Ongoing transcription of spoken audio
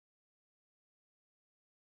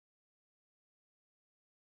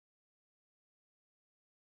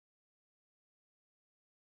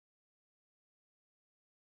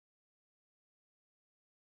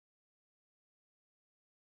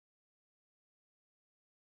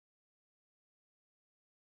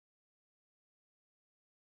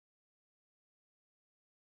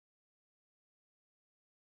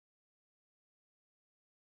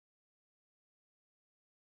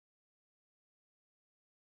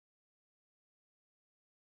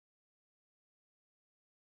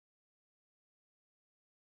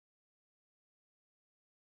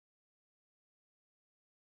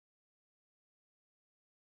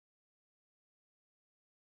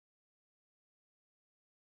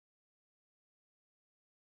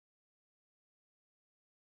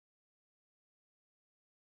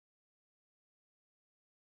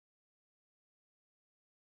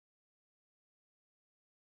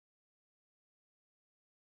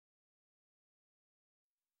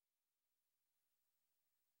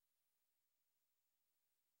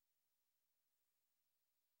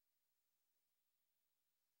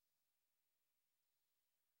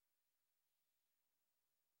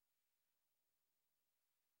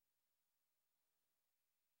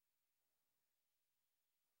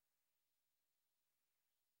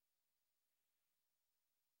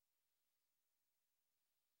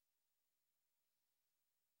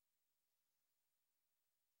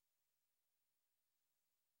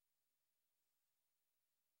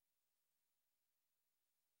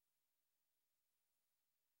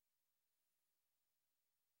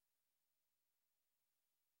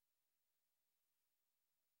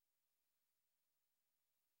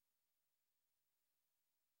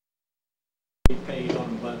be paid on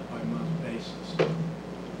a month-by-month basis.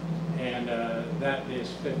 And that is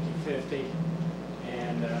 50-50.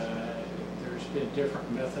 And there's been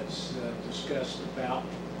different methods discussed about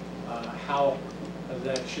how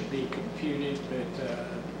that should be computed,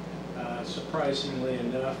 but surprisingly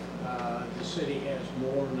enough, the city has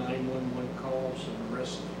more 911 calls than the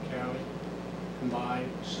rest of the county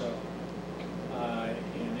combined. So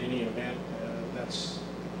in any event, that's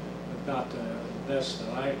about the best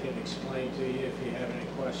that I can explain to you. If you have any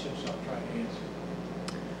questions, I'll try to answer.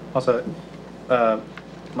 Also,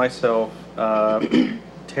 myself,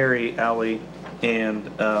 Terry, Alley, and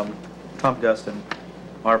Tom Guston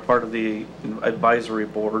are part of the advisory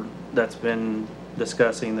board that's been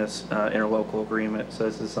discussing this interlocal agreement. So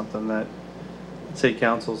this is something that city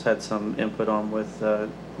council's had some input on with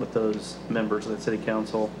those members of the city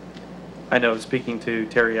council. I know, speaking to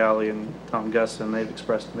Terry Alley and Tom Guston, they've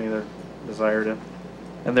expressed to me their desire to,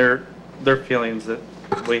 and their feelings that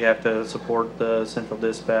we have to support the central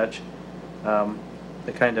dispatch.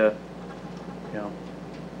 They kind of, you know,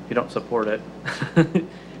 if you don't support it,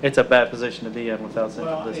 it's a bad position to be in without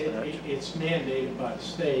central dispatch. It's mandated by the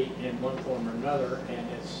state in one form or another, and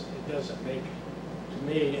it doesn't make, to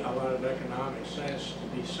me, a lot of economic sense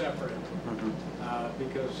to be separate,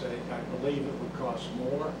 because I believe it would cost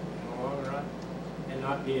more in the long run and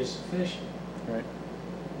not be as efficient. Right.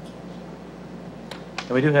 And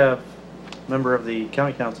we do have a member of the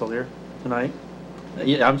county council here tonight.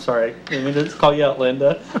 Yeah, I'm sorry. I mean, let's call you out,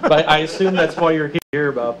 Linda. But I assume that's why you're here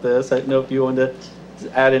about this. I don't know if you wanted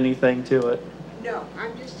to add anything to it. No,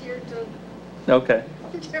 I'm just here to... Okay.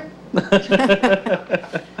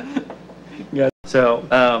 Yeah. So,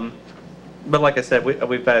 but like I said,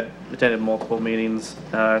 we've attended multiple meetings,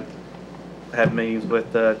 had meetings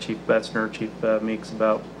with Chief Betzner, Chief Meeks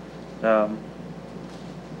about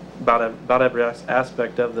every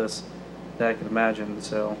aspect of this that I can imagine.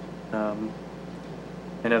 So,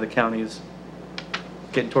 I know the county's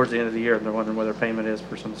getting towards the end of the year and they're wondering what their payment is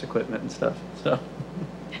for some of this equipment and stuff. So,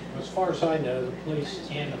 as far as I know, the police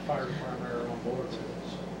and the fire department are on board with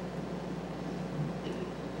this.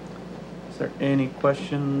 Is there any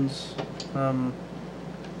questions,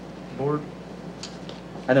 board?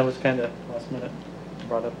 I know it's kind of last minute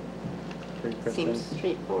brought up. Seems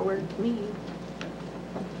straightforward to me.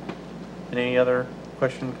 Any other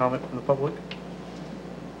question, comment from the public?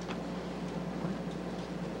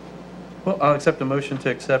 Well, I'll accept a motion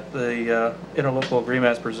to accept the interlocal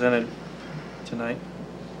agreement as presented tonight.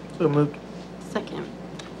 So moved. Second.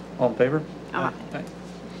 All in favor? Aye. Aye.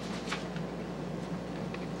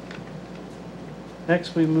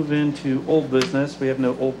 Next, we move into old business. We have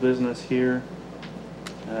no old business here.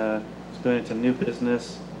 Let's go into new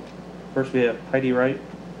business. First, we have Heidi Wright,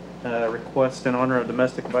 request in honor of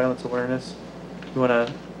domestic violence awareness. You want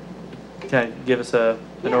to kind of give us an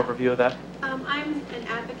overview of that? I'm an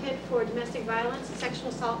advocate for domestic violence and sexual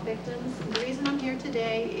assault victims. And the reason I'm here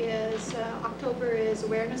today is October is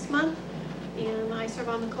Awareness Month, and I serve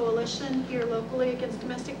on the coalition here locally against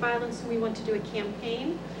domestic violence, and we want to do a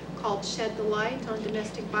campaign called Shed the Light on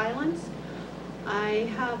Domestic Violence. I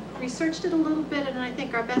have researched it a little bit, and I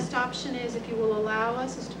think our best option is, if you will allow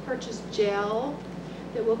us, is to purchase gel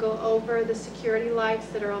that will go over the security lights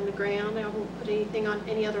that are on the ground. I won't put anything on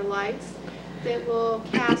any other lights. That will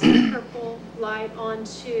cast a purple light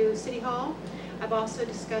onto City Hall. I've also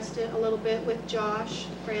discussed it a little bit with Josh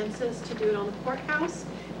Francis to do it on the courthouse,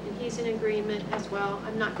 and he's in agreement as well.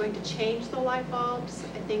 I'm not going to change the light bulbs.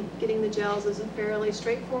 I think getting the gels is a fairly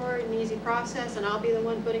straightforward and easy process, and I'll be the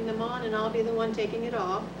one putting them on, and I'll be the one taking it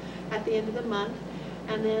off at the end of the month.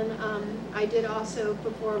 And then I did also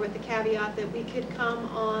put forward with the caveat that we could come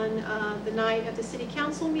on the night of the city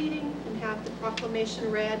council meeting and have the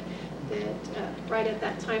proclamation read, that right at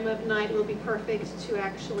that time of night it will be perfect to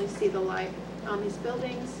actually see the light on these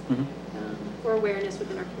buildings for awareness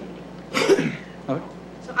within our community. Okay.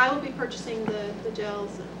 So I will be purchasing the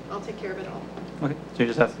gels. I'll take care of it all. Okay. So you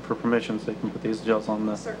just ask for permission so you can put these gels on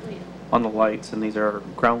the Certainly. on the lights, and these are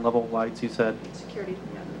ground level lights, you said? Security.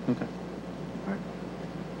 Yeah. Okay. All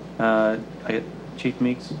right. I get Chief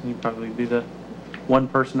Meeks. You probably be the one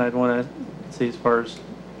person I'd want to see as far as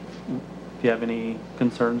if you have any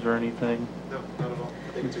concerns or anything. No, not at all.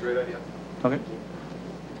 I think it's a great idea. Okay.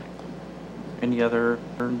 Any other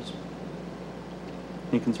concerns?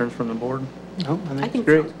 Any concerns from the board? No, I think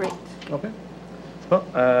it sounds great. Okay.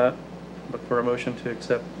 Well, look for a motion to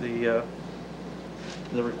accept the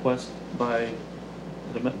request by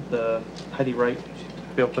the Heidi Wright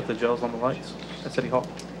to be able to put the gels on the lights at City Hall.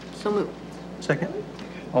 So moved. Second.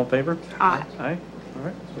 All in favor? Aye. Aye. All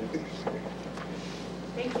right.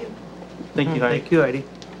 Thank you. Thank you, Heidi. Thank you, Heidi.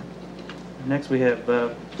 Next, we have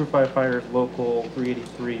True Firefighters Local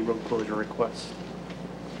 383 road closure request.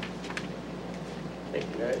 Thank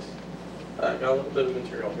you, guys. Got a little bit of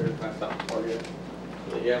material here to pass out for you,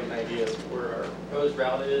 so that you have an idea of where our proposed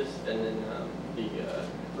route is, and then the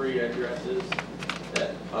 3 addresses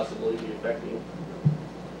that possibly be affecting.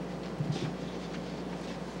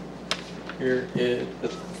 Here is the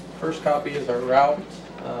first copy is our route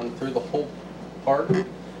through the whole park, and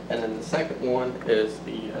then the second one is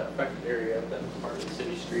the affected area that's part of the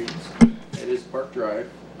city streets. It is Park Drive,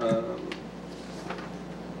 and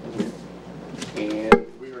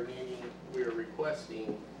we are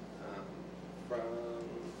requesting from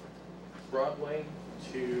Broadway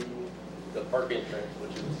to the park entrance,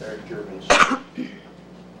 which is there at Jervin Street.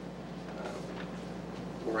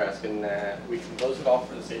 We're asking that we can close it off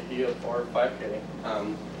for the safety of our 5K.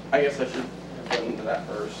 I guess I should go into that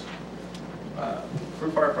first.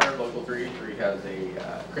 True Firefighter Local 383 has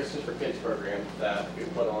a Christmas for Kids program that we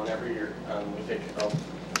put on every year. We take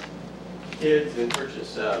kids and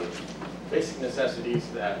purchase basic necessities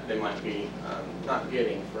that they might be not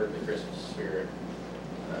getting for the Christmas spirit.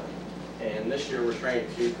 And this year we're trying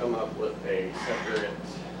to come up with a separate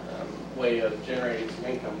way of generating some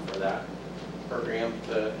income for that program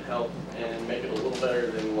to help and make it a little better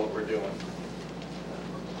than what we're doing.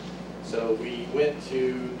 So we went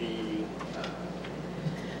to the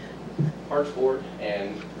Parks Board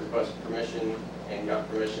and requested permission and got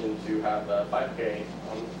permission to have a 5K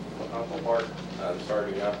on McConville Park,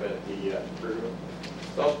 starting up at the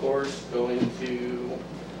golf course, going to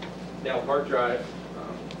down Park Drive,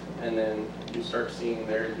 and then you start seeing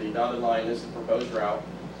there the dotted line is the proposed route,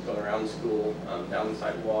 going around the school, down the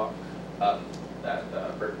sidewalk, up that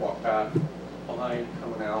brick walk path, behind,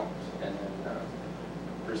 coming out, and then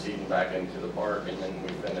proceeding back into the park, and then we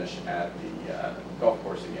finish at the golf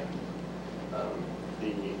course again.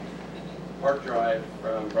 The Park Drive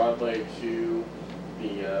from Broadway to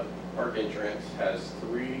the park entrance has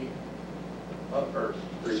three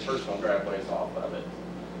personal driveways off of it.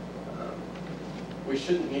 We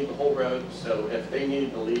shouldn't need the whole road, so if they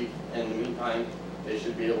needed to leave in the meantime, they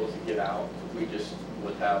should be able to get out. We just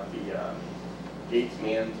would have the gates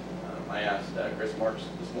manned. I asked Chris Marks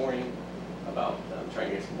this morning about trying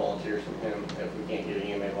to get some volunteers from him. If we can't get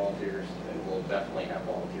EMA volunteers, then we'll definitely have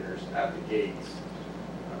volunteers at the gates,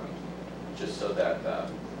 just so that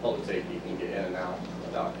public safety can get in and out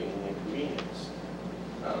without any inconvenience.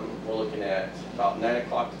 We're looking at about 9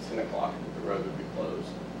 o'clock to 10 o'clock the road would be closed.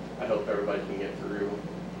 I hope everybody can get through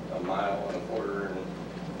a mile and a quarter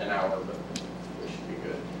in an hour, but we should be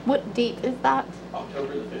good. What date is that?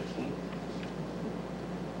 October the 15th.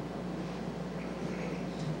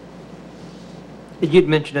 You'd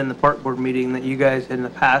mentioned in the park board meeting that you guys in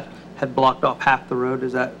the past had blocked off half the road,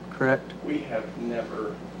 is that correct? We have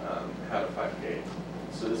never had a 5K,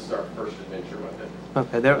 so this is our first adventure with it.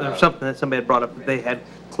 Okay, there was something that somebody had brought up, that they had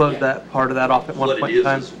closed that part of that off at one point in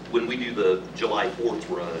time. What it is when we do the July 4th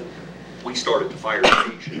run, we start at the fire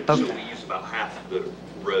station, so we use about half the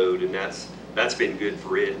road, and that's been good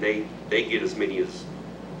for it. And they get as many as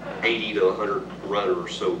 80 to 100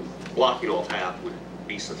 runners, so blocking off half would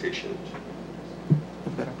be sufficient.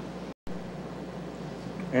 Okay.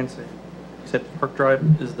 And so, you said Park Drive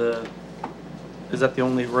is that the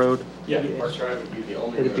only road? Yeah, Park Drive would be the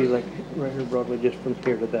only It'd be road. like right here Broadway, just from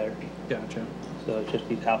here to there. Gotcha. So it's just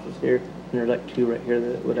these houses here, and there's like 2 right here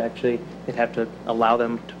that would actually, they'd have to allow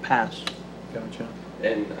them to pass. Gotcha.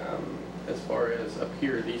 And as far as up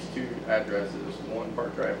here, these 2 addresses, one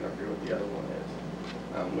Park Drive and up here what the other one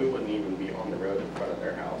is, we wouldn't even be on the road in front of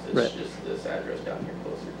their house. It's Right. just this address down here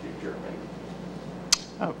closer to German.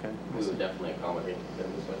 Okay. We would definitely accommodate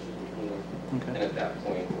them as much as we can. Okay. And at that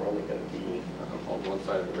point, we're only going to be on one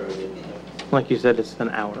side of the road. Like you said, it's an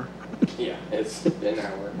hour. Yeah, it's an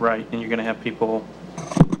hour. Right, and you're gonna have people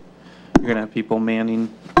manning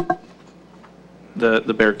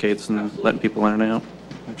the barricades and Absolutely. letting people in and out.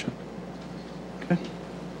 Gotcha. Okay.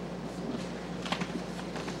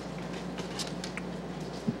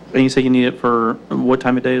 And you say you need it for, what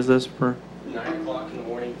time of day is this for? 9 o'clock in the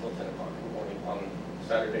morning till 10 o'clock in the morning on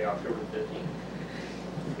Saturday, October 15th.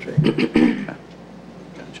 Okay.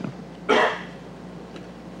 Gotcha.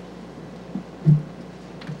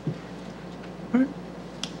 All right.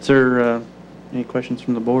 Is there any questions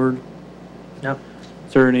from the board? No.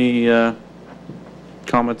 Is there any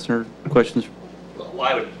comments or questions? Well,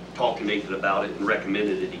 I would talk to Nathan about it and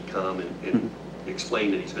recommended that he come and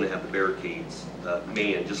explain that he's going to have the barricades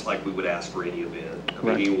manned, just like we would ask for any event. I mean,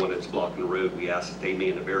 Right. anyone that's blocking the road, we ask that they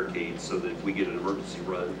man the barricades so that if we get an emergency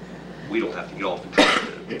run, we don't have to get off the truck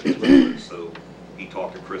to run. So he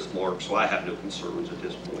talked to Chris Mark, so I have no concerns at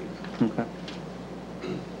this point. Okay.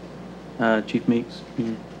 Chief Meeks?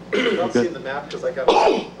 Without seeing the map, because I got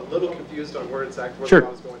a little confused on where exactly where Sure. I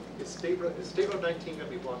was going. Is State Road 19 going to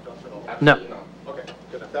be blocked off at all? No. Absolutely not. Okay,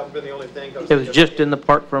 good enough. That would have been the only thing. It was just in the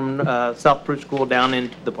park from South Prue School down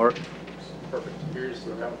into the park. Perfect. Here's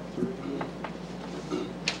the route through.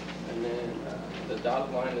 And then the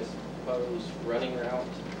dotted line is proposed running route.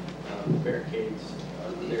 Barricades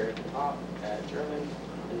are there at the top at German,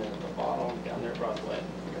 and then at the bottom down there at Broadway.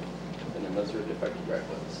 And then those are the affected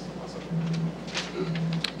driveways. Awesome.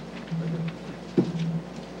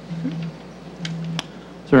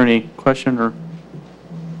 Is there any question or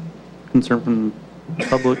concern from the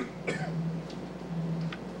public?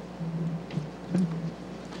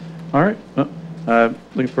 All right.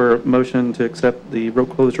 Looking for a motion to accept the road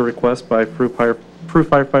closure request by Prue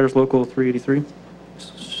Firefighters Local 383.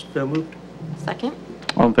 So moved. Second?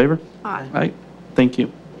 All in favor? Aye. Aye. Thank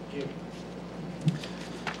you. Thank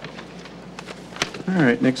you. All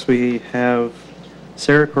right, next we have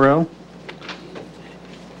Sarah Correll.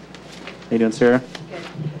 How you doing, Sarah? Good.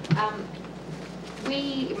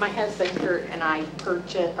 My husband Kurt and I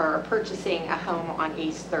are purchasing a home on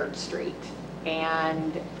East 3rd Street.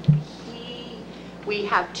 And we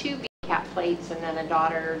have 2 handicap plates and then a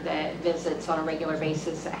daughter that visits on a regular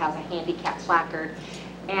basis that has a handicap placard.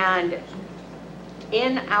 And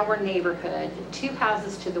in our neighborhood, 2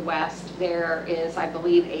 houses to the west, there is, I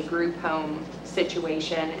believe, a group home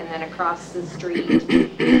situation, and then across the street,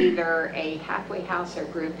 either a halfway house or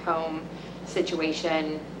group home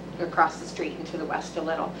situation across the street and to the west a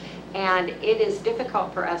little. And it is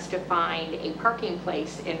difficult for us to find a parking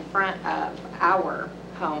place in front of our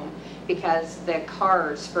home because the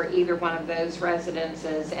cars for either one of those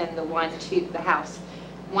residences and the one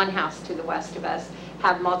house to the west of us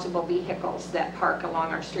have multiple vehicles that park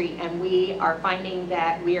along our street, and we are finding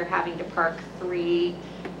that we are having to park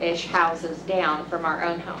 3-ish houses down from our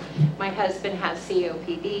own home. My husband has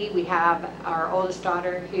COPD. We have our oldest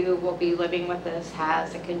daughter who will be living with us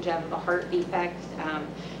has a congenital heart defect.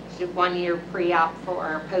 She's 1 year pre-op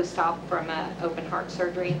or post-op from an open heart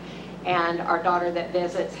surgery, and our daughter that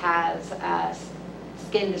visits has a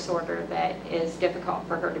skin disorder that is difficult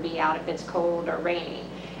for her to be out if it's cold or rainy.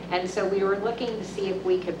 And so we were looking to see if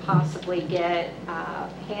we could possibly get a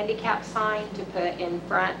handicap sign to put in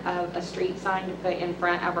front of a street sign to put in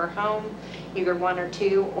front of our home, either 1 or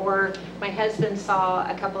 2. Or my husband saw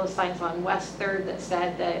a couple of signs on West 3rd that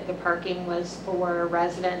said that the parking was for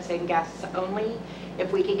residents and guests only.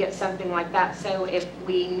 If we could get something like that, so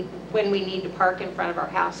when we need to park in front of our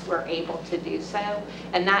house, we're able to do so.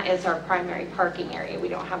 And that is our primary parking area. We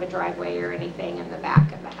don't have a driveway or anything in the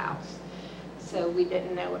back of the house. So we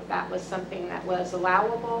didn't know if that was something that was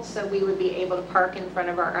allowable, so we would be able to park in front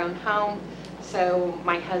of our own home, so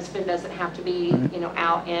my husband doesn't have to be,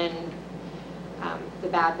 out in the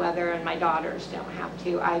bad weather, and my daughters don't have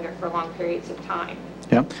to either for long periods of time.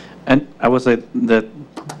 Yeah, and I would say that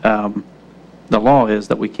the law is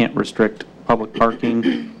that we can't restrict public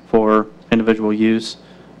parking for individual use.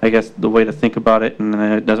 I guess the way to think about it, and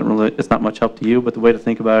it's not much help to you, but the way to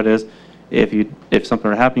think about it is, if something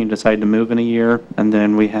were happening, you decide to move in a year, and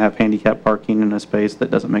then we have handicap parking in a space that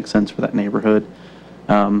doesn't make sense for that neighborhood.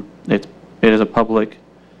 It is a public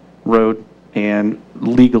road, and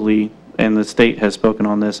legally, and the state has spoken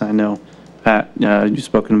on this. I know, Pat, you've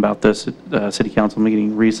spoken about this at a city council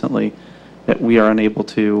meeting recently, that we are unable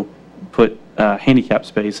to put handicap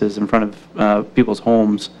spaces in front of people's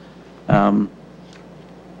homes. That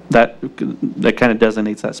kind of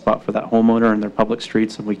designates that spot for that homeowner and their public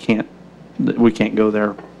streets, and we can't go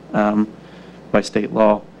there by state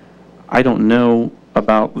law. I don't know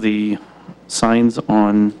about the signs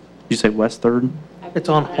on, did you say West 3rd? It's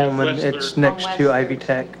on Holman. It's next to Ivy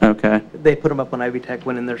Tech. Okay. They put them up on Ivy Tech,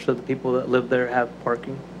 went in there so the people that live there have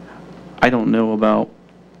parking. I don't know about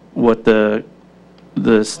what those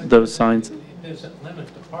signs. It doesn't limit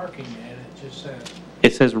the parking, man, it just says.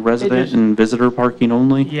 It says resident and visitor parking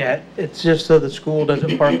only? Yeah, it's just so the school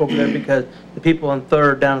doesn't park over there because the people on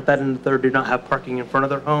 3rd, down at that end of 3rd, do not have parking in front of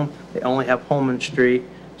their home. They only have Holman Street.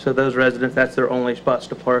 So those residents, that's their only spots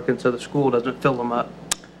to park, and so the school doesn't fill them up.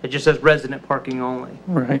 It just says resident parking only.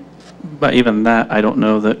 Right. But even that, I don't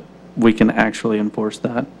know that we can actually enforce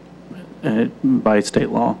that by state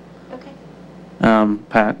law. Okay.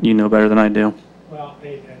 Pat, you know better than I do. Well,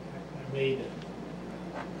 I made a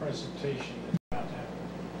presentation about that,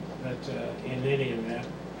 but in any event,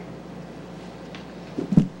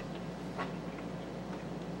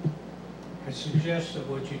 I suggest that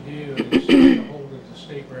what you do is get a hold of the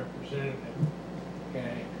state representative,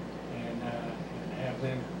 okay, and have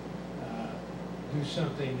them do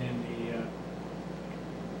something in the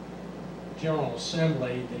General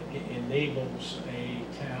Assembly that enables a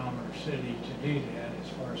town or city to do that as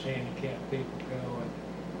far as handicapped people go and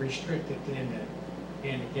restrict it then to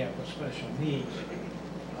handicapped with special needs.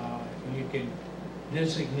 You can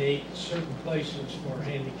designate certain places for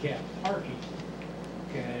handicapped parking,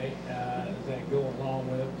 okay, that go along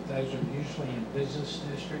with it. Those are usually in business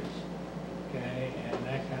districts, okay, and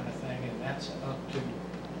that kind of thing, and that's up to the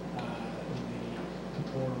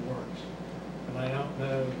Board of Works. But I don't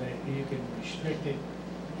know that you can restrict it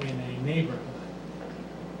in a neighborhood,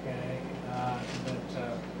 okay,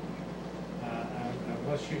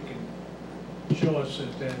 unless you can show us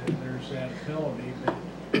that there's that ability, but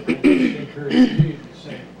I just encourage you to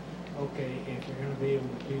say, okay, if you're going to be able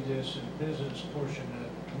to do this in the business portion of the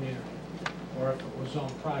community, or if it was on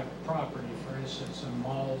private property, for instance, in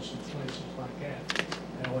malls and places like that,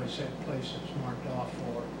 they always have places marked off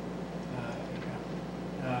for.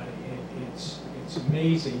 It's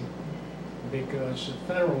amazing because the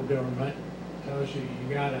federal government tells you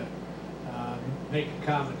got to make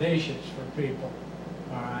accommodations for people,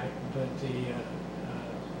 all right, but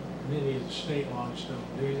many of the state laws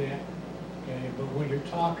don't do that. Okay, but when you're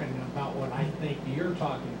talking about what I think you're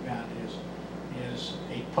talking about is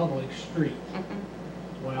a public street.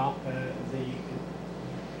 Well, the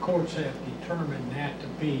courts have determined that to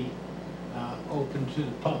be open to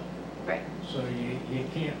the public. Right. So you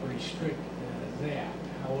can't restrict that.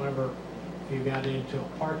 However, if you got into a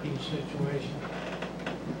parking situation,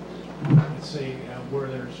 let's say where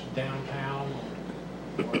there's downtown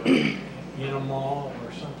or in a mall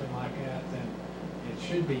or something like that, then it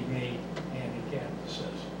should be made handicap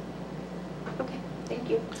accessible. Okay, thank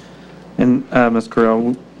you. And Ms.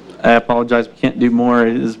 Carell, I apologize, we can't do more.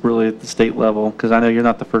 It is really at the state level, because I know you're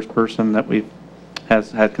not the first person that has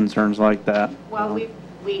had concerns like that. Well,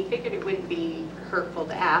 we figured it wouldn't be hurtful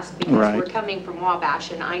to ask because Right. we're coming from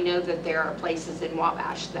Wabash, and I know that there are places in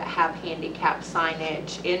Wabash that have handicap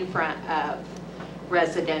signage in front of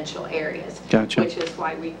residential areas. Gotcha. Which is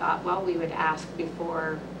why we thought, well, we would ask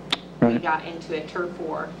before we Right. got into a turf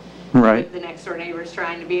war. Right. With the next door neighbors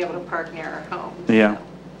trying to be able to park near our homes. Yeah.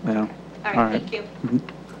 So, Yeah. all right, thank you.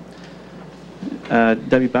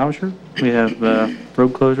 Debbie Bowsher, we have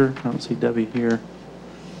road closure. I don't see Debbie here.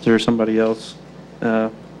 Is there somebody else?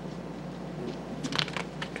 Guess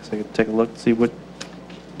I could take a look and see what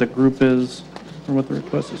the group is or what the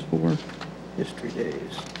request is for. History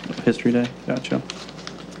days. History Day, gotcha.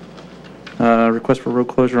 Request for road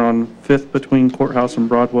closure on 5th between Courthouse and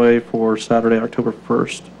Broadway for Saturday, October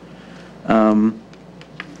 1st. I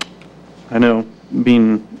know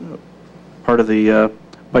being part of the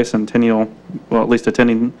bicentennial, well, at least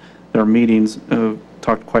attending their meetings,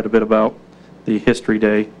 talked quite a bit about the History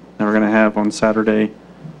Day that we're going to have on Saturday,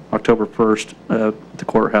 October 1st at the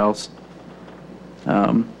courthouse.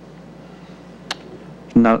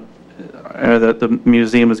 The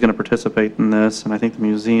museum is going to participate in this, and I think the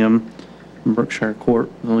museum and Berkshire Court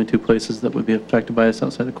are the only two places that would be affected by this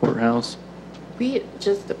outside the courthouse. We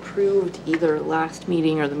just approved either last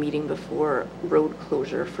meeting or the meeting before road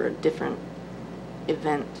closure for a different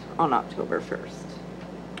event on October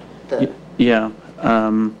 1st. Yeah,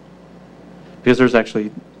 because there's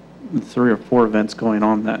actually 3 or 4 events going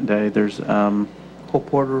on that day. There's Cole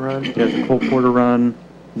Porter Run. yeah, the Cole Porter Run,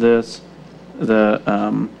 the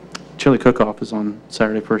Chili Cook-Off is on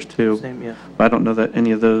Saturday 1st too. Same, yeah. But I don't know that any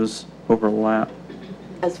of those overlap.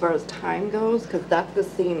 As far as time goes, because that's the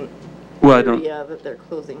same Well, I don't. area that they're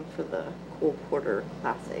closing for the Cole Porter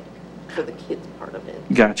Classic, for the kids part of it.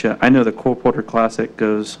 Gotcha. I know the Cole Porter Classic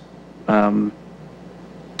goes. 8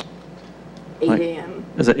 like- a.m.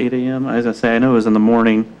 Is it 8 a.m.? As I say, I know it was in the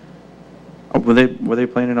morning. Were they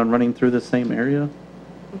planning on running through the same area?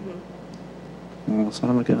 Mm-hmm. Well, son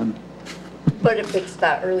of a gun. But if it's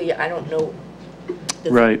that early, I don't know.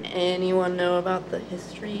 Does Right. anyone know about the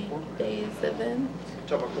History Days event?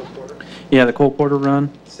 Talk about Cole Porter, Yeah, the Cole Porter Run.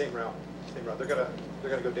 same route. They're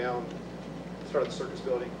gonna go down, start at the Circus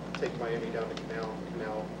Building, take Miami down to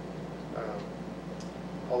Canal,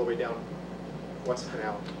 all the way down West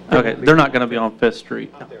Canal. Okay, they're not going to be on 5th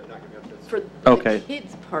Street. Out there, not gonna be up there. For Okay. the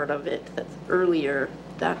kids part of it, that's earlier,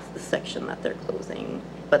 that's the section that they're closing.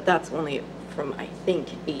 But that's only from, I think,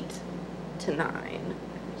 8 to 9.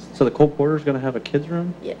 So the Cole Porter's going to have a kids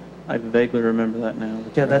room? Yeah. I vaguely remember that now.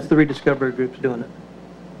 Yeah, that's the Rediscovery Group's doing it.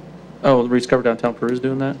 Oh, the Rediscover Downtown Peru is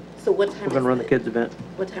doing that? So what time We're is gonna run the it? kids event.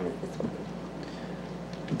 What time is this one?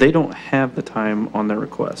 They don't have the time on their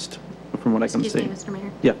request, from what I can see. Excuse me, Mr.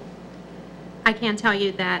 Mayor. Yeah. I can tell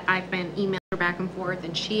you that I've been emailing her back and forth,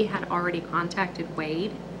 and she had already contacted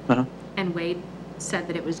Wade, Uh-huh. and Wade said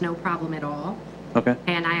that it was no problem at all. Okay.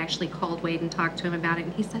 And I actually called Wade and talked to him about it,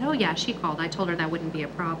 and he said, oh, yeah, she called. I told her that wouldn't be a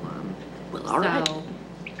problem. Well, all right. So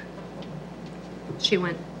she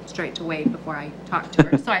went straight to Wade before I talked to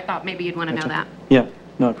her, so I thought maybe you'd want to know that. Yeah,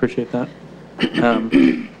 no, I appreciate that.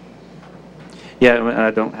 Yeah, I mean,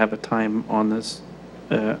 I don't have a time on this.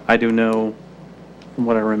 I do know, from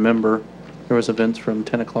what I remember, there was events from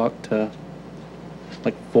 10 o'clock to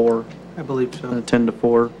like 4. I believe so. 10 to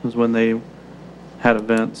 4 was when they had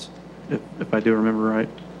events, if I do remember right.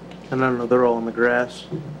 And I don't know, they're all on the grass.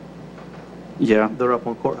 Yeah. They're up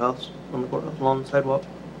on the courthouse along the sidewalk.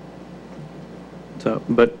 So,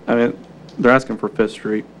 but, I mean, they're asking for 5th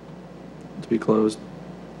Street to be closed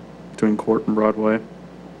between Court and Broadway.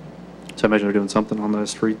 So I imagine they're doing something on that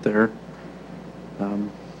street there.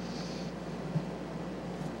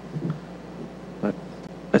 But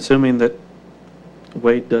assuming that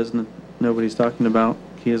Wade doesn't know what he's talking about,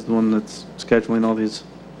 he is the one that's scheduling all these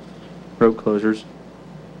road closures.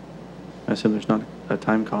 I assume there's not a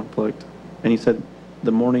time conflict. And he said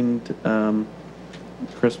the morning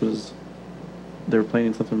Christmas, they were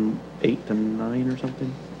planning something 8 to 9 or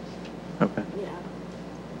something? Okay. Yeah.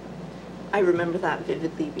 I remember that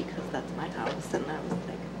vividly because that's my house, and I was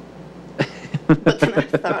like, but then I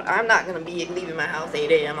thought, I'm not going to be leaving my house 8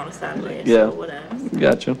 a.m. on a Saturday, Yeah. so whatever.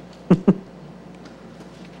 Gotcha.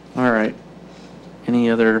 All right. Any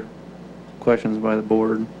other questions by the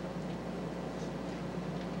board?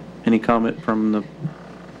 Any comment from the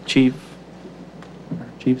chiefs?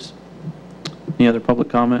 Any other public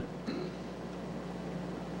comment?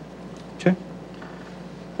 Okay.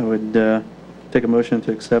 I would take a motion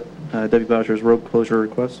to accept Debbie Boucher's road closure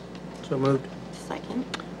request. So moved. Second.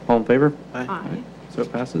 All in favor? Aye. So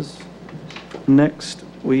it passes. Next,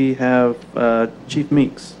 we have Chief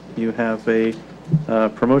Meeks. You have a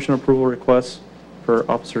promotion approval request for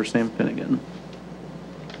Officer Sam Finnegan.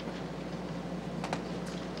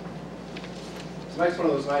 Tonight's one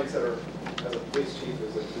of those nights that are, as a police chief,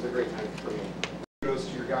 is a great night for me. Kudos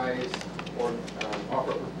to your guys or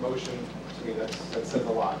offer a promotion. To me, that says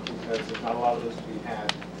a lot because there's not a lot of those to be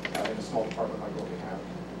had in a small department like what we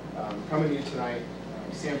have. Coming to you tonight,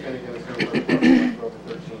 Sam Finnegan has been with the for over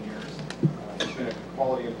 13 years. He's been a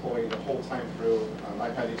quality employee the whole time through.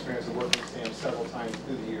 I've had the experience of working with Sam several times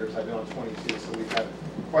through the years. I've been on 22, so we've had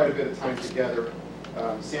quite a bit of time together.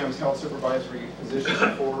 Sam's held supervisory positions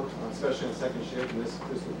before, especially in second shift, and this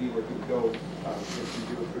would be where he would go if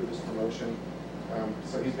you do approve this promotion.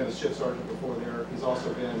 So he's been a shift sergeant before there. He's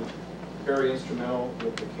also been very instrumental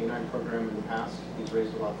with the K-9 program in the past. He's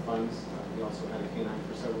raised a lot of funds. He also had a K-9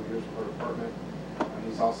 for several years with our department.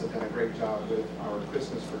 He's also done a great job with our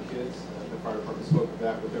Christmas for Kids. The fire department spoke of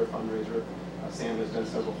that with their fundraiser. Sam has done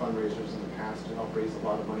several fundraisers in the past to help raise a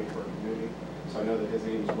lot of money for our community. So I know that his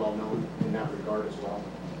name is well known in that regard as well.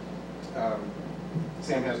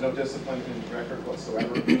 Sam has no discipline in his record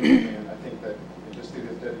whatsoever, and I think that just through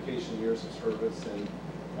his dedication, years of service, and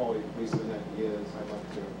quality policeman that he is, I'd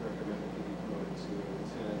like to recommend that he be promoted to a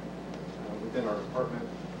lieutenant. Within our department,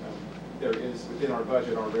 within our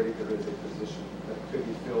budget already, there is a position that could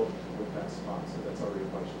be filled with that spot, so that's already a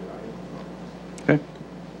budgeted item. Okay.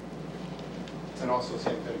 And also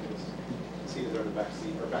Sam Finnegan's seated there in the back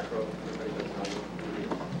seat, or back row. Everybody does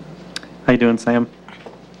know. How you doing, Sam?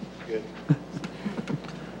 Good.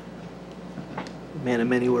 Man of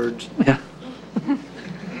many words. Yeah.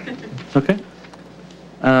 Okay.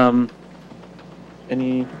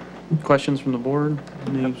 Any questions from the board?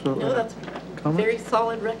 Any Absolutely. No, that's a comment? very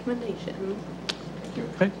solid recommendation.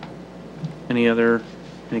 Okay. Any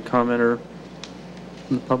comment or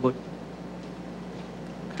from the public?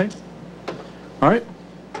 Okay. All right.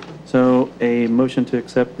 So a motion to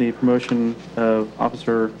accept the promotion of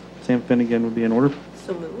Officer Sam Finnegan would be in order.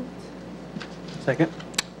 So moved. Second.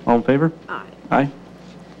 All in favor? Aye. Aye.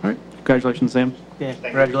 All right. Congratulations, Sam. Yeah,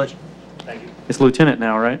 congratulations. Thank you. It's lieutenant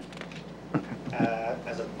now, right?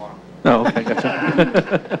 As of tomorrow. Oh, okay,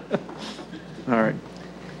 gotcha. All right.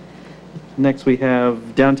 Next, we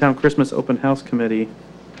have Downtown Christmas Open House Committee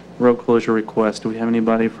road closure request. Do we have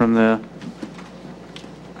anybody from the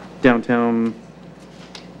downtown,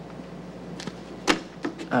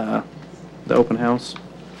 the open house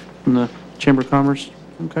from the Chamber of Commerce?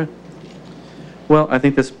 Okay. Well, I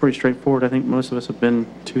think this is pretty straightforward. I think most of us have been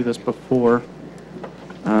to this before.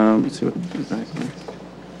 Let's see what exactly.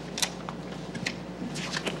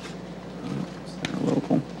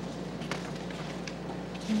 Local.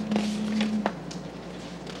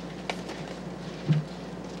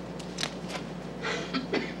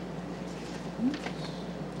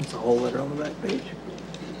 It's a whole letter on the back page.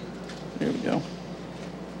 There we go.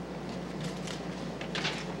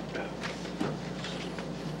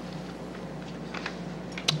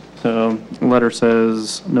 So the letter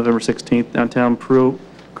says November 16th, downtown Peru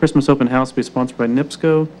Christmas open house will be sponsored by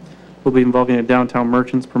NIPSCO. We'll be involving the downtown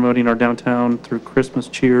merchants promoting our downtown through Christmas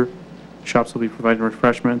cheer. Shops will be providing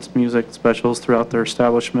refreshments, music specials throughout their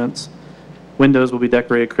establishments. Windows will be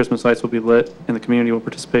decorated, Christmas lights will be lit, and the community will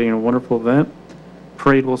participate in a wonderful event.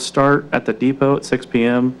 Parade will start at the depot at 6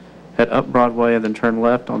 p.m., head up Broadway, and then turn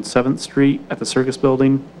left on 7th Street at the Circus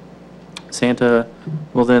Building. Santa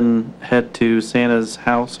will then head to Santa's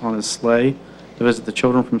house on his sleigh to visit the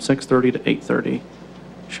children from 6:30 to 8:30.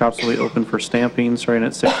 Shops will be open for stamping starting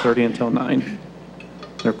at 6:30 until 9.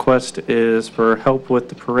 The request is for help with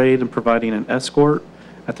the parade and providing an escort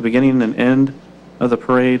at the beginning and end of the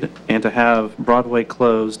parade, and to have Broadway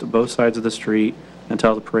closed both sides of the street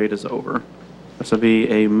until the parade is over. This will be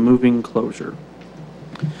a moving closure.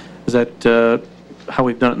 Is that how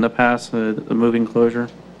we've done it in the past, a moving closure?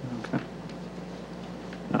 Okay.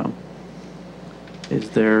 Is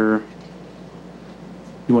there,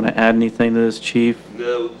 you want to add anything to this, Chief?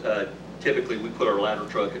 No, typically we put our ladder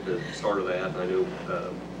truck at the start of that, and I know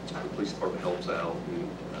the police department helps out. And,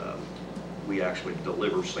 we actually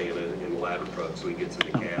deliver Santa in the ladder truck, so he gets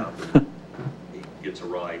in the cab and he gets a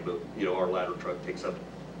ride. But you know, our ladder truck takes up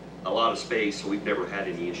a lot of space, so we've never had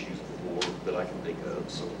any issues before that I can think of.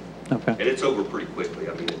 So, okay. And it's over pretty quickly.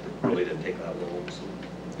 I mean, it really didn't take that long. So.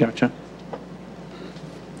 Gotcha.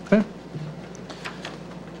 Okay.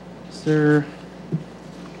 Is there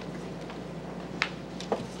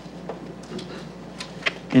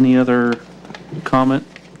any other comment,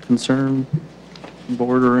 concern,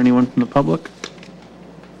 board, or anyone from the public?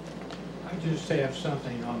 I just have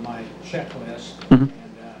something on my checklist, Mm-hmm. and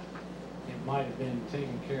it might have been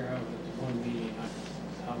taken care of at the one meeting.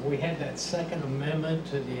 We had that second amendment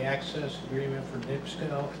to the access agreement for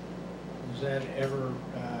NIPSCO. Was that ever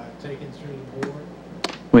taken through the board?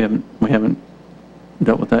 We haven't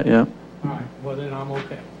dealt with that yet. All right, well then I'm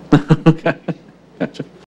okay. Okay, gotcha.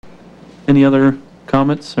 Any other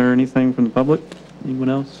comments or anything from the public? Anyone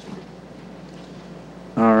else?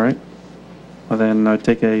 All right. Well, then I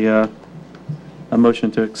take a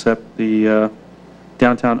motion to accept the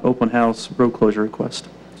downtown open house road closure request.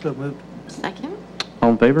 So moved. Second? All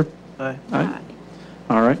in favor? Aye. Aye.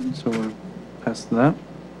 All right, so we're past that.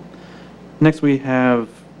 Next we have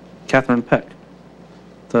Catherine Peck,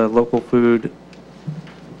 the local food, it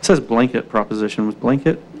says blanket proposition. Was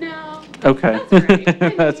blanket? No. Okay.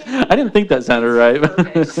 That's all right. I didn't think that sounded right.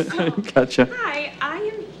 Perfect. Gotcha. Hi, I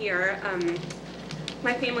am here.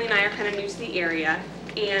 My family and I are kind of new to the area,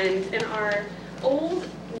 and in our old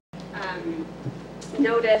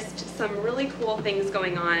noticed some really cool things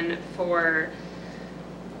going on for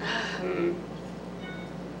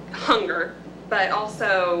hunger, but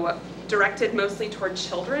also directed mostly toward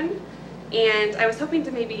children. And I was hoping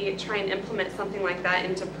to maybe try and implement something like that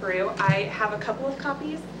into Peru. I have a couple of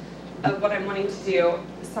copies of what I'm wanting to do.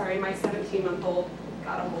 Sorry, my 17-month-old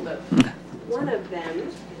got a hold of one of them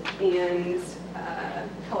and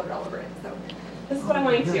colored all over it. So this is what I'm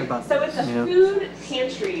wanting to do. So it's a food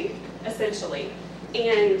pantry, essentially.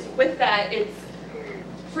 And with that, it's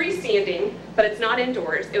freestanding, but it's not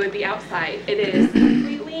indoors. It would be outside. It is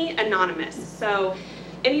completely anonymous. So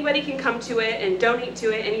anybody can come to it and donate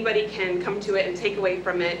to it. Anybody can come to it and take away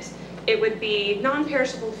from it. It would be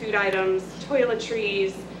non-perishable food items,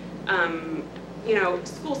 toiletries, you know,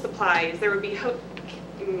 school supplies. There would be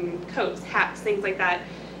coats, hats, things like that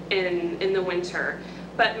in the winter.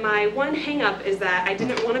 But my one hang-up is that I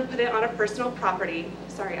didn't want to put it on a personal property.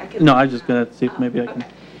 Sorry, I can. No, I was just gonna see if maybe I can.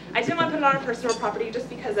 Okay. I didn't want to put it on a personal property just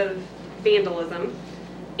because of vandalism,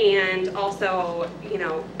 and also, you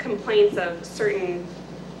know, complaints of certain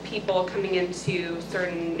people coming into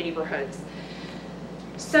certain neighborhoods.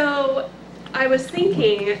 So I was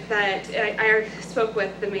thinking that I spoke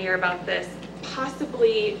with the mayor about this,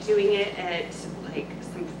 possibly doing it at like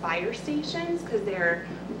some fire stations, because they're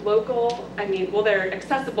local. I mean, well, they're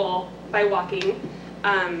accessible by walking,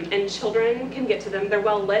 and children can get to them. They're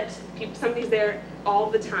well lit. Somebody's there all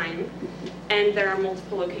the time, and there are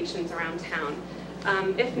multiple locations around town.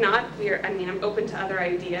 If not, I'm open to other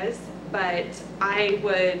ideas, but I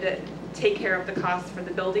would take care of the cost for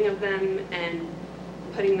the building of them and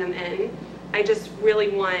putting them in. I just really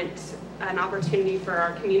want an opportunity for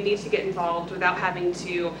our community to get involved without having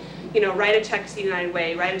to, you know, write a check to United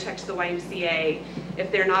Way, write a check to the YMCA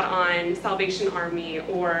if they're not on Salvation Army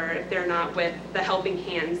or if they're not with the Helping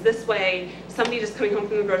Hands. This way, somebody just coming home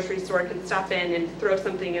from the grocery store can stop in and throw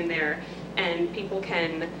something in there, and people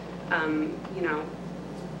can, you know,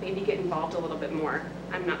 maybe get involved a little bit more.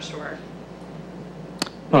 I'm not sure.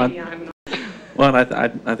 Well, Maybe I'm not. Well,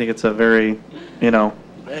 I think it's a very, you know,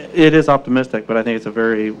 It is optimistic, but I think it's a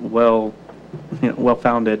very well-founded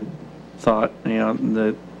thought.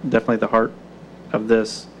 Definitely the heart of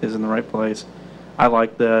this is in the right place. I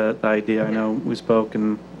like the idea. I know we spoke,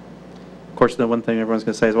 and of course, the one thing everyone's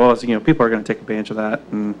going to say is, well, people are going to take advantage of that,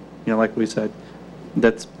 and like we said,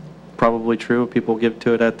 that's probably true. People give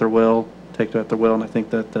to it at their will, take to it at their will, and I think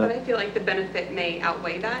that. But I feel like the benefit may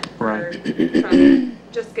outweigh that. Right. From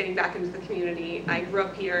just getting back into the community. I grew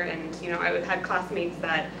up here, and I had classmates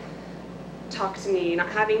that talked to me, not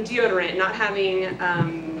having deodorant, not having,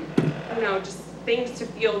 just things to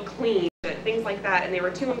feel clean, things like that, and they were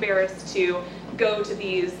too embarrassed to go to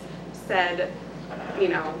these said,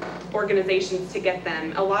 organizations to get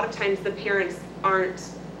them. A lot of times the parents aren't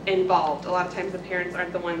involved. A lot of times the parents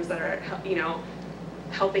aren't the ones that are,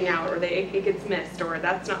 helping out, or it gets missed, or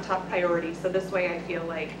that's not top priority. So this way I feel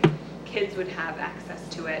like kids would have access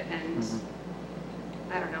to it, and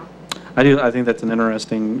I don't know. I think that's an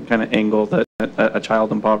interesting kind of angle, that a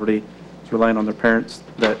child in poverty is relying on their parents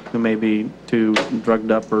who may be too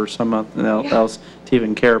drugged up or something else to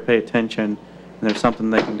even care or pay attention, and there's something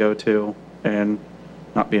they can go to and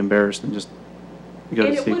not be embarrassed and just go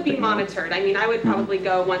to see. And it would be monitored. I mean, I would probably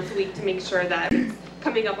go once a week to make sure that it's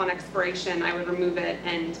coming up on expiration, I would remove it.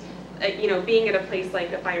 And, being at a place like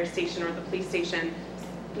the fire station or the police station,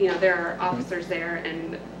 there are officers there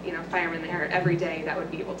and, firemen there every day that would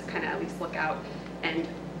be able to kind of at least look out and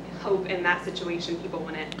hope in that situation people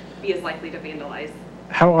wouldn't be as likely to vandalize.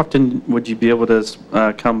 How often would you be able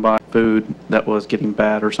to come by food that was getting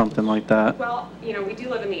bad or something like that? Well, we do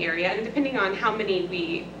live in the area, and depending on how many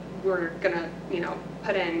we were gonna,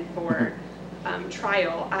 put in for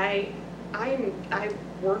trial, I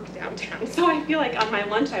work downtown, so I feel like on my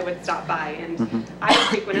lunch I would stop by, and I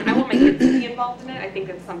frequent it. I want my kids to be involved in it. I think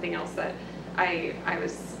it's something else that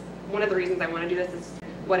one of the reasons I want to do this is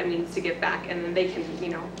what it means to give back, and then they can,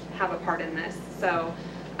 have a part in this. So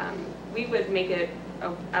we would make it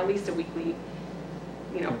at least a weekly,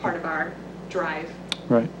 part of our drive,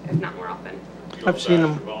 right? If not more often. I've seen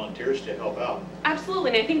them. Volunteers to help out.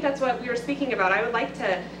 Absolutely, and I think that's what we were speaking about. I would like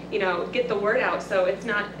to, get the word out, so it's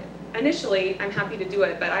not. Initially, I'm happy to do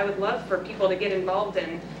it, but I would love for people to get involved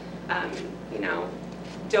and,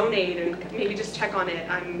 donate and maybe just check on it.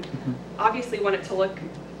 I'm obviously want it to look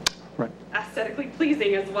aesthetically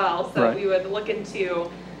pleasing as well, so we would look into,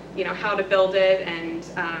 how to build it. And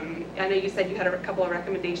I know you said you had a couple of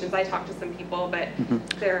recommendations. I talked to some people, but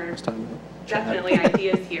there are definitely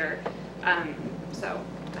ideas here. So.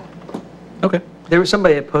 Okay. There was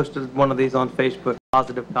somebody that posted one of these on Facebook,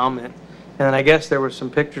 positive comment. And I guess there were some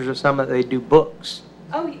pictures of some that they do books.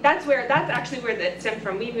 Oh, that's actually where that stemmed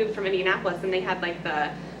from. We moved from Indianapolis, and they had like the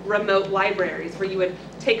remote libraries where you would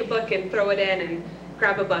take a book and throw it in and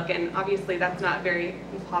grab a book. And obviously that's not a very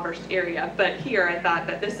impoverished area, but here I thought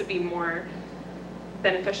that this would be more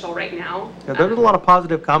beneficial right now. Yeah, there was a lot of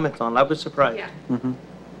positive comments on it. I was surprised.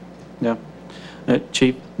 Yeah. Yeah.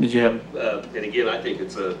 Chief, did you have? And again, I think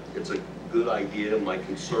it's a good idea. My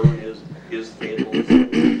concern is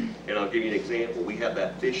vandalism. And I'll give you an example. We have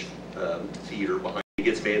that fish feeder behind. It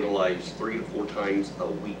gets vandalized 3 to 4 times a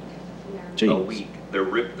week. Jeez. A week. They're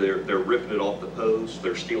ripping it off the post.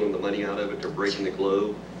 They're stealing the money out of it. They're breaking the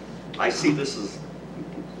globe. I see this as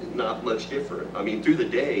not much different. I mean, through the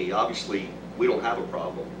day, obviously, we don't have a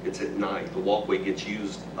problem. It's at night. The walkway gets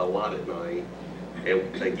used a lot at night.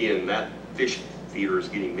 And again, that fish feeder is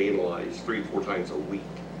getting vandalized 3 to 4 times a week.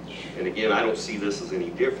 And again, I don't see this as any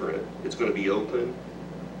different. It's going to be open.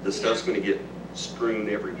 The stuff's going to get strewn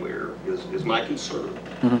everywhere is my concern.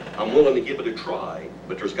 I'm willing to give it a try,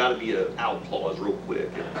 but there's got to be an out clause real quick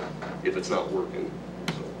if it's not working.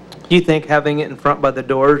 So. Do you think having it in front by the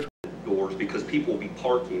doors? Because people will be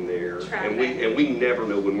parking there, and we never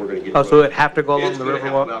know when we're going to get. Oh, so it'd have to go along the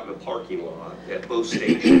river walk? It's going to have to go out in the parking lot at both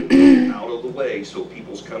stations, out of the way, so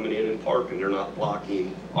people's coming in and parking. They're not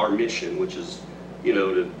blocking our mission, which is,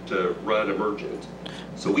 to run emergent.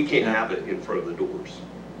 So we can't have it in front of the doors.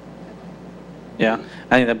 Yeah, I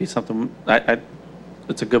think that'd be something.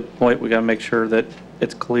 It's a good point. We got to make sure that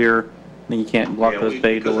it's clear. And you can't block those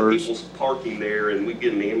bay doors. People's parking there, and we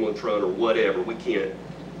get an ambulance run or whatever. We can't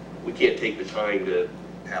take the time to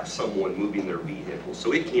have someone moving their vehicle.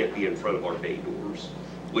 So it can't be in front of our bay doors.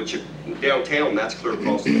 Which downtown, that's clear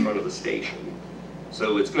across the front of the station.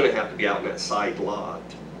 So it's going to have to be out in that side lot.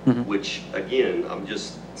 Which again, I'm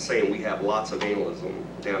just saying we have lots of vandalism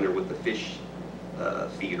down there with the fish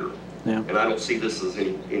feeder. Yeah. And I don't see this as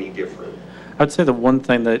any different. I'd say the one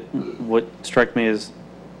thing that would strike me is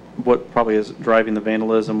what probably is driving the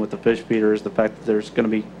vandalism with the fish feeder is the fact that there's going to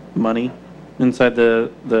be money inside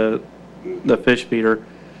the fish feeder.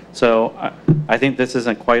 So I think this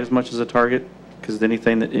isn't quite as much as a target, because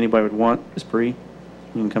anything that anybody would want is free.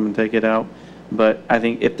 You can come and take it out. But I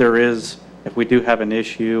think if we do have an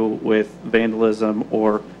issue with vandalism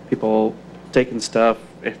or people taking stuff,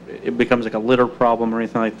 if it becomes like a litter problem or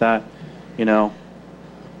anything like that, you know,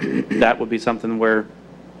 that would be something where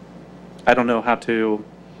I don't know how to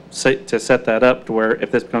set that up to where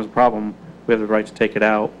if this becomes a problem, we have the right to take it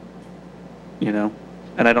out, you know?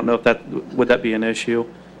 And I don't know if would that be an issue,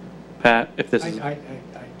 Pat, if this is... I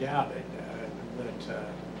doubt it, but,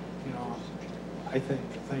 you know, I think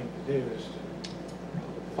the thing to do is to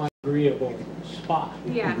find an agreeable spot.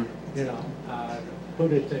 Yeah. You know,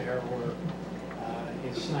 put it there where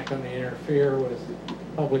it's not going to interfere with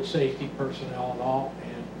public safety personnel at all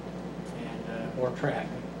and or traffic,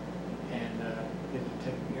 and get it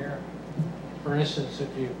taken care of. For instance,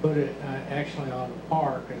 if you put it actually on the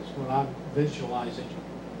park, is what I'm visualizing,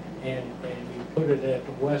 and you put it at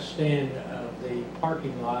the west end of the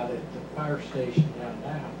parking lot at the fire station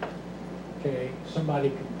downtown, okay, somebody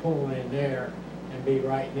could pull in there and be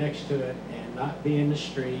right next to it and not be in the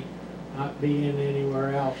street, not be in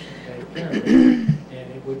anywhere else to take care of it,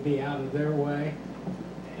 and it would be out of their way,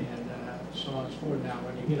 and so on and so forth. Now,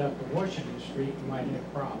 when you get up to Washington Street, you might have a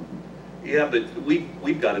problem. Yeah, but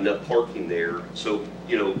we've got enough parking there, so,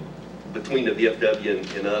 you know, between the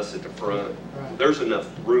VFW and us at the front, Right. There's enough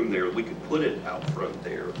room there, we could put it out front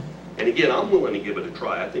there. And again, I'm willing to give it a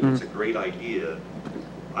try. I think it's a great idea.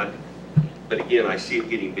 But again, I see it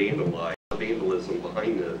getting vandalism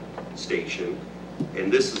behind the station,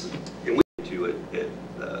 and we went to it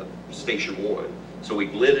at Station 1. So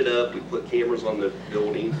we've lit it up, we put cameras on the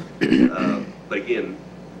building, but again,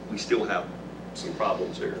 we still have some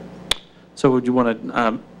problems there. So would you want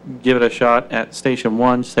to give it a shot at Station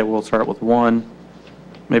 1, say we'll start with 1,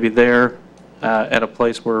 maybe there, at a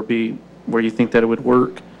place where you think that it would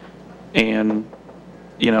work, and,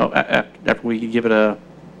 you know, after we give it a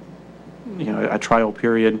trial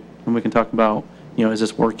period, and we can talk about, you know, is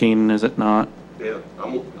this working, is it not? Yeah,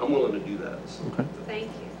 I'm willing to do that. So. Okay.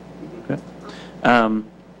 Thank you. Okay.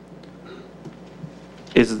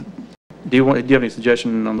 Do you have any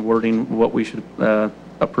suggestion on the wording, what we should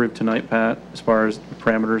approve tonight, Pat, as far as the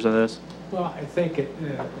parameters of this? Well, I think it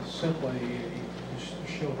simply just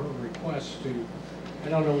show her request to, I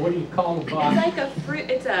don't know, what do you call the box? It's like a fruit,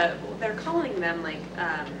 they're calling them like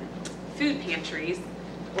food pantries,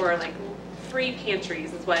 or like free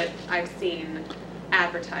pantries is what I've seen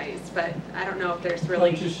advertised, but I don't know if there's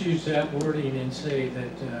really... Well, just use that wording and say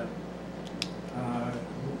that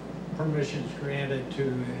permissions granted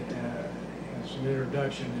to, as an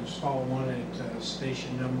introduction, install one at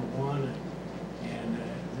station number 1 and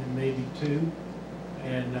then maybe 2,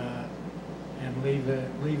 and leave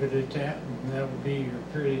it at that, and that will be your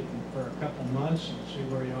period for a couple months and see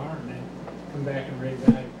where you are, and then come back and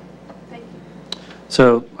reevaluate. Thank you.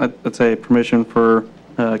 So I'd say permission for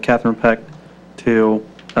Catherine Peck to,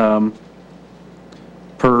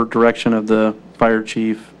 per direction of the fire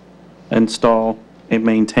chief, install and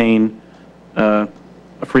maintain a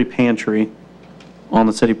free pantry on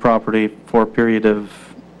the city property for a period of,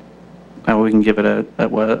 we can give it a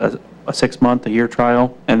 6-month, a year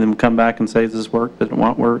trial, and then come back and say, does this work, does it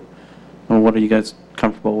not work? And what are you guys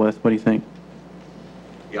comfortable with? What do you think?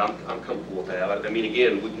 Yeah, I'm comfortable with that. I mean,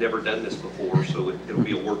 again, we've never done this before, so it'll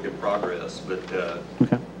be a work in progress. But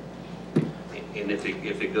okay. And if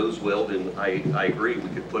it goes well, then I agree. We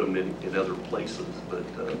could put them in other places. But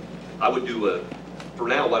I would do for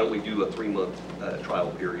now, why don't we do a 3-month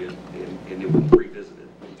trial period, and then we'll revisit it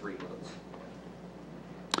in 3 months.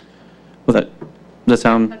 Well, that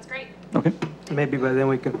sound? That's great. Okay. Maybe by then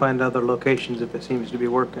we can find other locations if it seems to be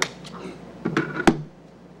working.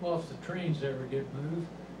 Well, if the trains ever get moved,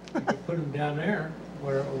 you could put them down there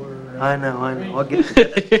where I know, I'll get to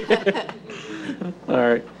that. All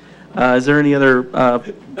right. Is there any other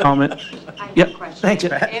comment? I have Yep. a question. Thanks,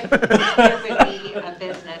 Pat. If there would be a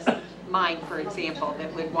business, mine for example,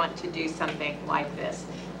 that would want to do something like this,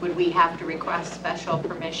 would we have to request special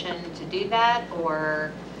permission to do that,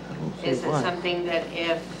 or is it something that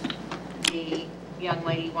if the young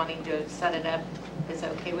lady wanting to set it up is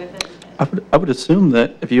okay with it? I would assume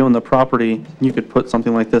that if you own the property, you could put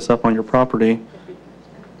something like this up on your property.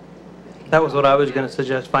 That was what I was going to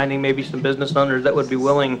suggest, finding maybe some business owners that would be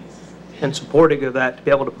willing and supportive of that to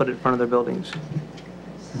be able to put it in front of their buildings.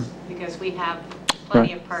 Because we have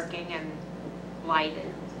plenty of parking and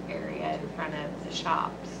lighted area in front of the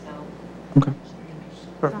shops, so. Okay.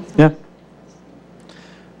 Perfect. Yeah.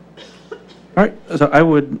 All right. So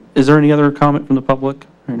is there any other comment from the public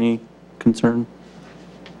or any concern?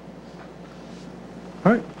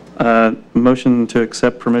 All right. Motion to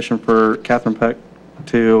accept permission for Catherine Peck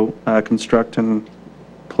to construct and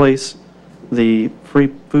place the free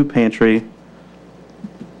food pantry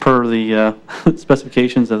per the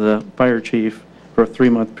specifications of the fire chief for a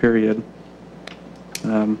 3-month period.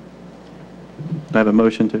 I have a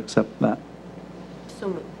motion to accept that. So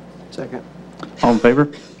moved. Second. All in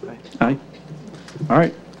favor? Aye. Aye. All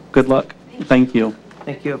right. Good luck. Thank you.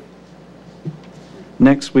 Thank you.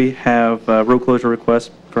 Next, we have a road closure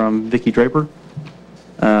request from Vicki Draper.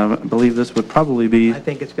 I believe this would probably be, I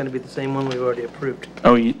think it's going to be the same one we've already approved.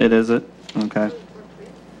 oh, it is it? Okay.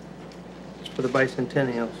 It's for the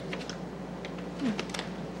bicentennials.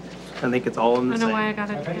 I think it's all in I the don't know why I same. got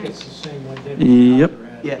I it. think it's the same one, didn't it? Yep.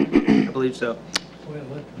 Yeah, I believe so. Well, it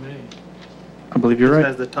looked to me. I believe you're This right.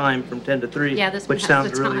 has the time from 10 to 3. Yeah, this one which has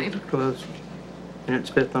sounds the really time. close. And it's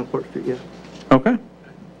 5th on Court Street, yeah. Okay.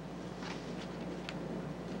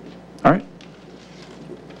 All right.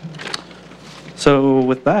 So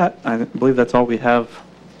with that, I believe that's all we have.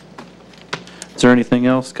 Is there anything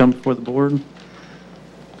else come before the board?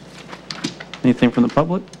 Anything from the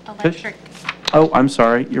public? Fish? Electric. Oh, I'm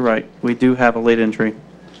sorry, you're right. We do have a late entry.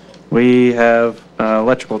 We have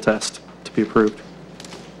electrical test to be approved.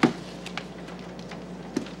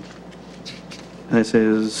 This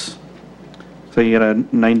is, so you got a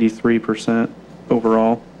 93%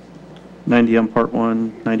 overall, 90 on part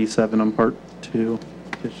 1, 97 on part 2.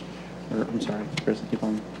 Or, I'm sorry, Chris, keep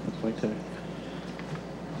on, that's like that.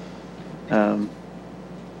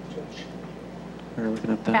 We're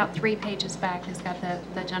looking at that. About 3 pages back, it's got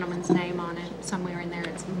the gentleman's name on it. Somewhere in there,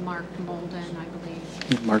 it's Mark Molden, I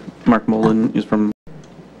believe. Mark Mullen is from,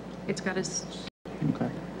 It's got his, okay.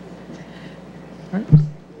 All right.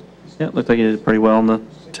 Yeah, it looked like you did pretty well on the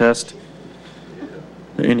test.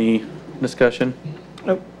 Any discussion?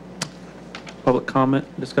 Nope. Public comment,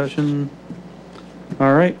 discussion?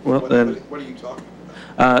 All right, well then. What are you talking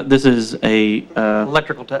about? This is a,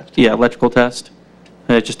 Electrical test. yeah, electrical test.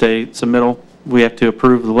 It's just a submittal. We have to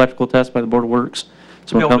approve the electrical test by the Board of Works.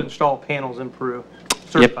 To be able to come- install panels in Peru, Yep.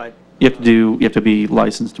 certified. You have to be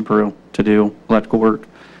licensed in Peru to do electrical work,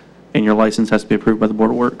 and your license has to be approved by the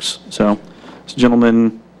Board of Works. So, this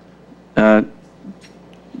gentleman got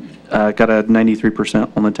a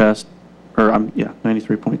 93% on the test, or yeah,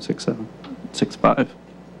 93.65.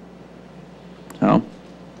 So,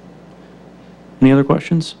 any other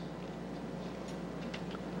questions?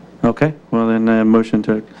 Okay, well then, motion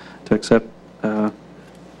to accept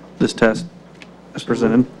this test as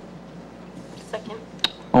presented. Second.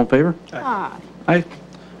 All in favor? Ah. Aye.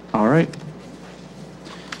 All right.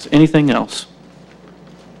 Is anything else?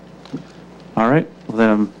 All right, well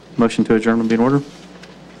then, motion to adjourn would be in order.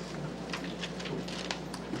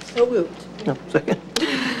 So moved. No, second.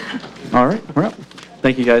 All right, we're up.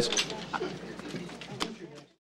 Thank you, guys.